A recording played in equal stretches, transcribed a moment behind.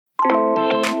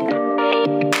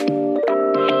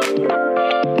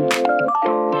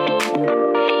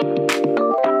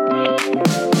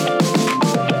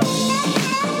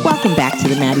Welcome back to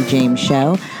the Mattie James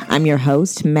Show. I'm your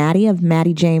host, Mattie of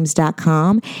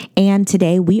MattieJames.com, and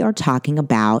today we are talking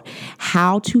about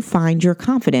how to find your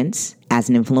confidence as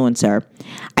an influencer.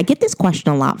 I get this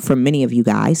question a lot from many of you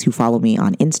guys who follow me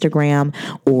on Instagram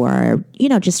or,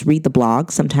 just read the blog.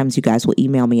 Sometimes you guys will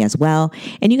email me as well.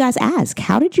 And you guys ask,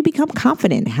 how did you become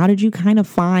confident? How did you kind of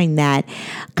find that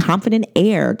confident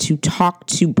air to talk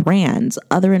to brands,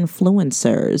 other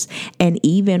influencers, and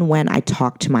even when I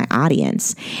talk to my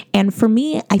audience? And for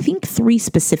me, I think 3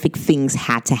 specific things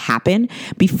had to happen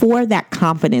before that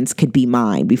confidence could be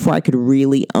mine, before I could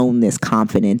really own this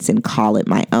confidence and call it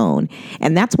my own.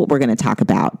 And that's what we're going to talk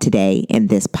about today in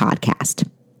this podcast.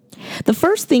 The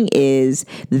first thing is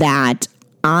that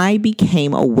I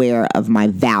became aware of my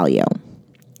value.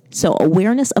 So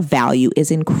awareness of value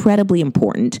is incredibly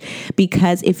important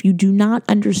because if you do not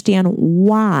understand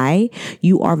why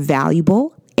you are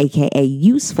valuable, aka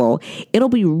useful, it'll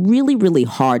be really, really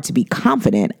hard to be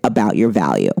confident about your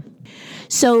value.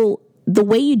 So the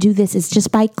way you do this is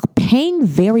just by paying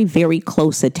very, very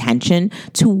close attention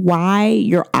to why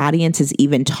your audience is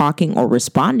even talking or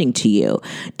responding to you.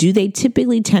 Do they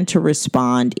typically tend to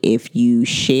respond if you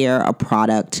share a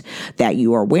product that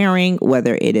you are wearing,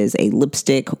 whether it is a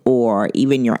lipstick or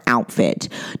even your outfit?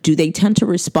 Do they tend to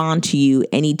respond to you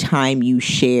anytime you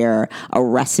share a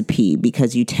recipe,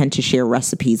 because you tend to share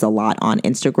recipes a lot on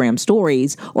Instagram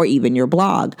stories or even your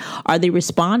blog? Are they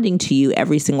responding to you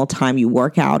every single time you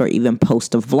work out or even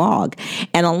post a vlog?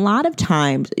 And a lot of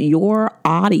times your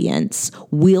audience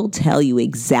will tell you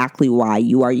exactly why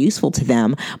you are useful to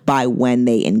them by when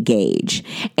they engage.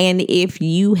 And if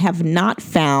you have not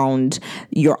found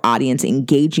your audience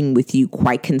engaging with you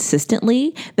quite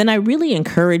consistently, then I really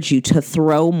encourage you to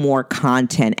throw more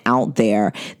content out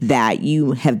there that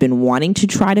you have been wanting to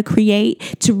try to create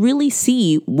to really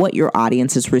see what your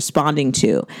audience is responding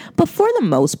to. But for the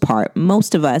most part,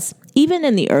 most of us, even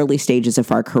in the early stages of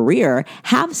our career,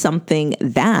 have something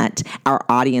that our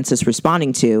audience is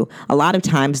responding to. A lot of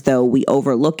times, though, we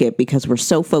overlook it because we're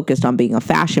so focused on being a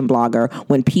fashion blogger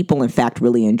when people, in fact,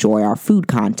 really enjoy our food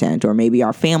content or maybe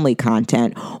our family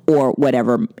content or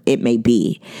whatever it may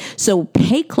be. So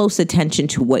pay close attention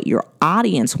to what your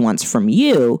audience wants from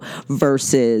you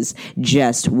versus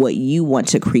just what you want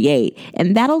to create.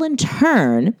 And that'll in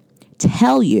turn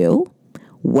tell you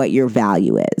what your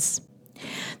value is.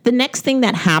 The next thing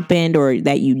that happened or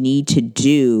that you need to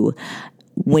do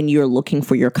when you're looking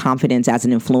for your confidence as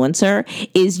an influencer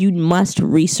is you must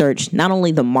research not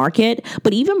only the market,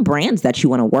 but even brands that you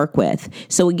want to work with.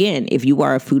 So again, if you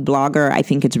are a food blogger, I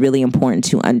think it's really important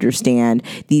to understand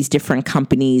these different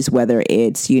companies, whether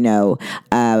it's,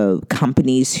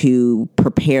 companies who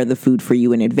prepare the food for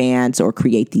you in advance or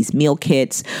create these meal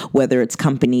kits, whether it's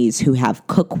companies who have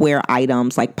cookware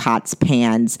items like pots,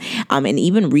 pans, and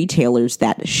even retailers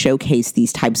that showcase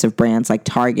these types of brands like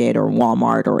Target or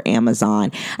Walmart or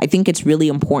Amazon. I think it's really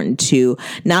important to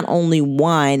not only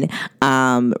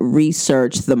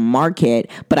research the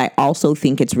market, but I also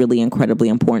think it's really incredibly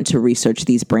important to research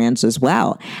these brands as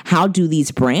well. How do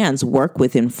these brands work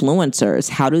with influencers?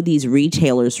 How do these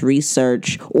retailers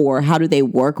research, or how do they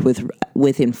work with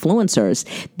influencers?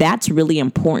 That's really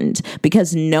important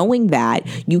because knowing that,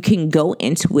 you can go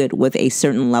into it with a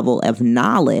certain level of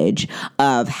knowledge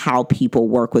of how people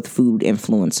work with food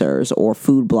influencers or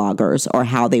food bloggers, or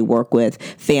how they work with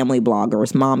family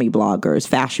bloggers, mommy bloggers,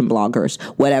 fashion bloggers,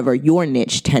 whatever your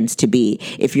niche tends to be.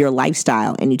 If you're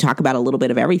lifestyle and you talk about a little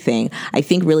bit of everything, I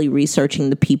think really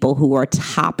researching the people who are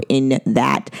top in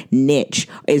that niche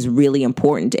is really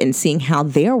important, and seeing how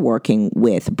they're working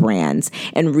with brands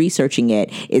and researching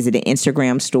it. Is it an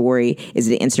Instagram story? Is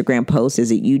it an Instagram post? Is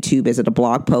it YouTube? Is it a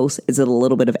blog post? Is it a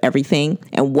little bit of everything?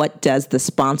 And what does the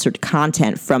sponsored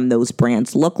content from those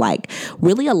brands look like?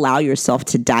 Really allow yourself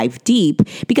to dive deep,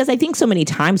 because I think so many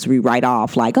times we write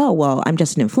off like, oh, well, I'm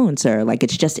just an influencer. Like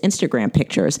it's just Instagram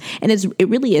pictures. And it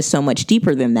really is so much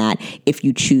deeper than that if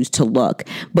you choose to look.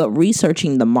 But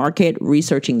researching the market,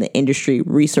 researching the industry,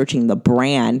 researching the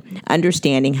brand,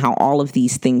 understanding how all of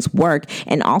these things work.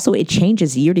 And also it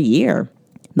changes year to year.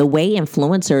 The way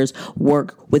influencers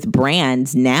work with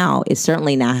brands now is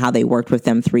certainly not how they worked with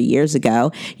them 3 years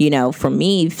ago. For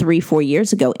me, 3-4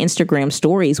 years ago, Instagram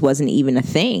stories wasn't even a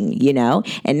thing,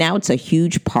 and now it's a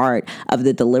huge part of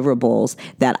the deliverables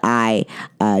that I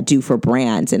do for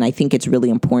brands. And I think it's really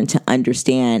important to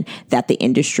understand that the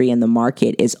industry and the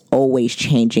market is always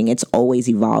changing. It's always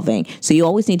evolving. So you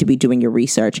always need to be doing your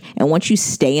research. And once you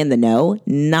stay in the know,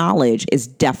 knowledge is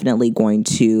definitely going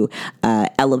to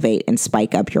elevate and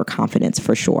spike up your confidence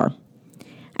for sure.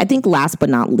 I think last but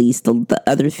not least, the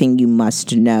other thing you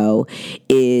must know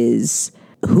is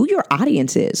who your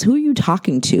audience is, who are you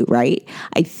talking to, right?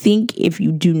 I think if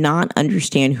you do not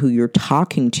understand who you're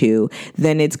talking to,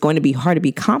 then it's going to be hard to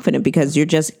be confident because you're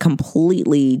just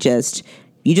completely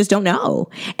you just don't know.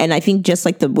 And I think just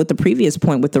like with the previous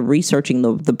point with the researching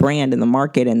the brand and the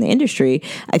market and the industry,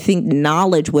 I think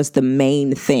knowledge was the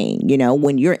main thing.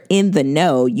 When you're in the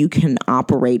know, you can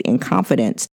operate in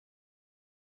confidence.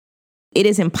 It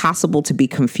is impossible to be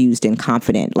confused and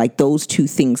confident. Like those two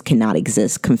things cannot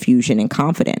exist, confusion and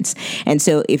confidence. And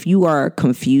so if you are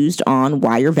confused on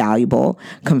why you're valuable,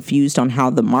 confused on how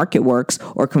the market works,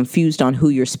 or confused on who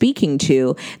you're speaking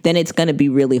to, then it's going to be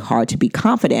really hard to be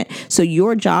confident. So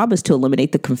your job is to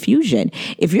eliminate the confusion.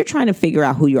 If you're trying to figure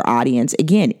out who your audience,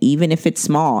 again, even if it's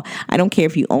small, I don't care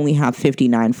if you only have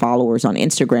 59 followers on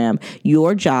Instagram,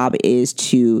 your job is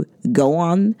to go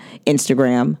on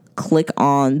Instagram, click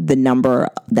on the number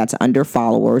that's under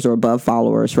followers or above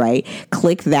followers, right?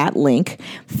 Click that link,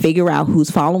 figure out who's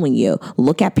following you,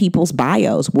 look at people's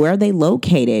bios, where are they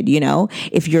located?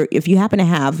 If you happen to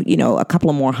have, a couple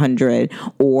of more hundred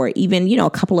or even, a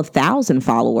couple of thousand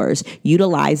followers,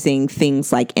 utilizing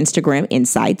things like Instagram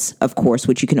Insights, of course,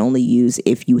 which you can only use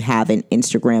if you have an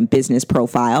Instagram business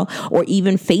profile, or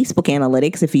even Facebook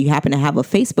Analytics. If you happen to have a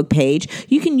Facebook page,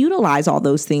 you can utilize all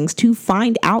those things to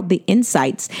find out the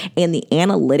insights and the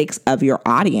analytics of your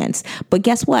audience. But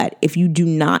guess what? If you do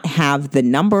not have the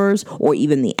numbers or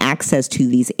even the access to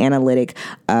these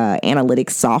analytics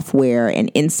software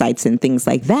and insights and things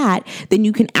like that, then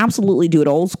you can absolutely do it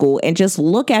old school and just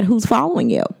look at who's following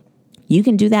you. You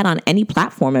can do that on any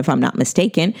platform, if I'm not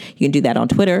mistaken. You can do that on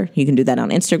Twitter. You can do that on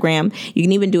Instagram. You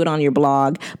can even do it on your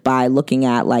blog by looking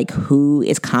at who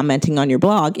is commenting on your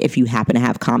blog if you happen to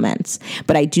have comments.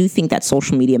 But I do think that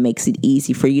social media makes it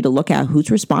easy for you to look at who's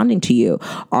responding to you.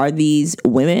 Are these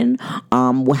women?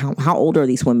 How old are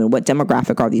these women? What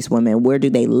demographic are these women? Where do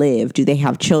they live? Do they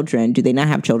have children? Do they not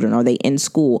have children? Are they in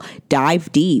school? Dive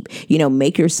deep.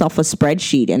 Make yourself a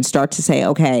spreadsheet and start to say,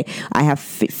 okay, I have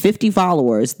 50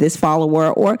 followers. This follower,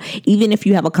 or even if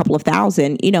you have a couple of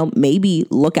thousand, maybe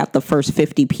look at the first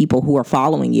 50 people who are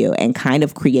following you and kind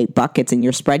of create buckets in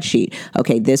your spreadsheet.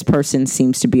 Okay, this person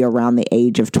seems to be around the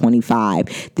age of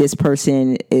 25. This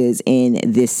person is in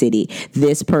this city.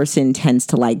 This person tends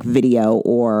to like video,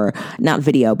 or not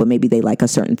video, but maybe they like a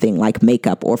certain thing like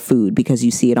makeup or food because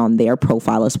you see it on their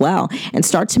profile as well. And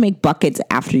start to make buckets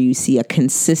after you see a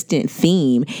consistent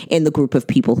theme in the group of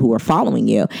people who are following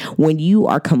you. When you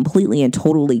are completely and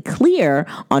totally clear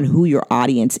on who your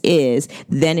audience is,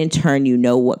 then in turn, you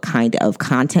know what kind of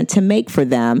content to make for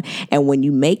them. And when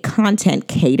you make content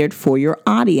catered for your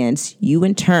audience, you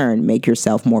in turn make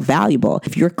yourself more valuable.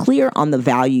 If you're clear on the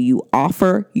value you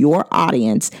offer your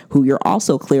audience, who you're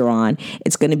also clear on,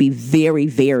 it's going to be very,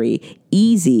 very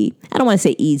easy. I don't want to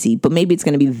say easy, but maybe it's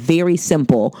going to be very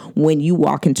simple when you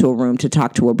walk into a room to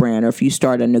talk to a brand, or if you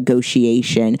start a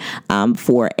negotiation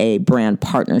for a brand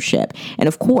partnership. And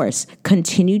of course,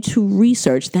 continue to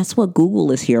research. That's what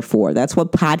Google is here for. That's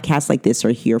what podcasts like this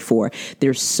are here for.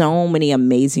 There's so many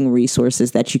amazing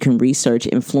resources that you can research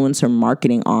influencer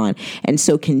marketing on. And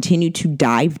so continue to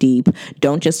dive deep.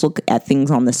 Don't just look at things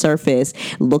on the surface.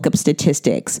 Look up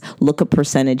statistics, look up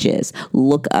percentages,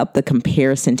 look up the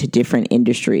comparison to different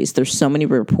industries. There's so many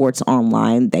reports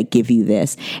online that give you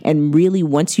this. And really,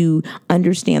 once you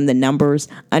understand the numbers,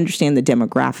 understand the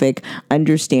demographic,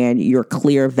 understand your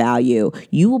clear value,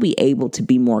 you will be able to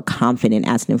be more confident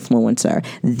as an influencer.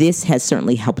 This has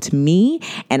certainly helped me,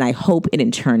 and I hope it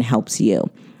in turn helps you.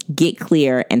 Get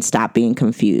clear and stop being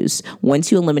confused.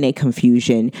 Once you eliminate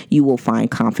confusion, you will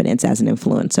find confidence as an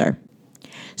influencer.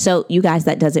 So you guys,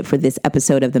 that does it for this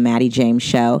episode of the Mattie James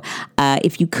Show.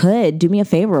 If you could do me a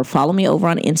favor, follow me over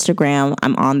on Instagram.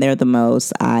 I'm on there the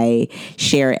most. I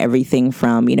share everything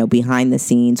from, behind the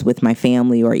scenes with my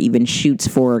family, or even shoots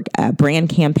for brand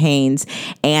campaigns.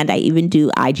 And I even do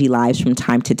IG lives from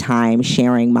time to time,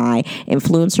 sharing my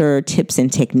influencer tips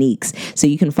and techniques. So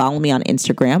you can follow me on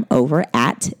Instagram over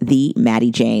at the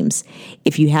Mattie James.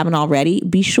 If you haven't already,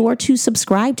 be sure to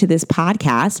subscribe to this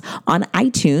podcast on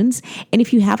iTunes. And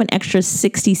if you have an extra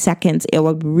 60 seconds, it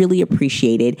would really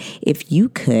appreciate it if you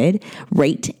could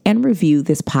rate and review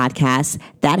this podcast.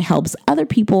 That helps other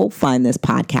people find this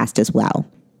podcast as well.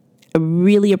 I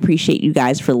really appreciate you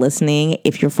guys for listening.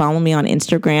 If you're following me on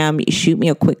Instagram, shoot me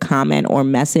a quick comment or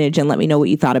message and let me know what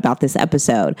you thought about this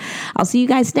episode. I'll see you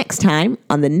guys next time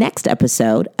on the next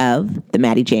episode of The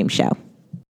Mattie James Show.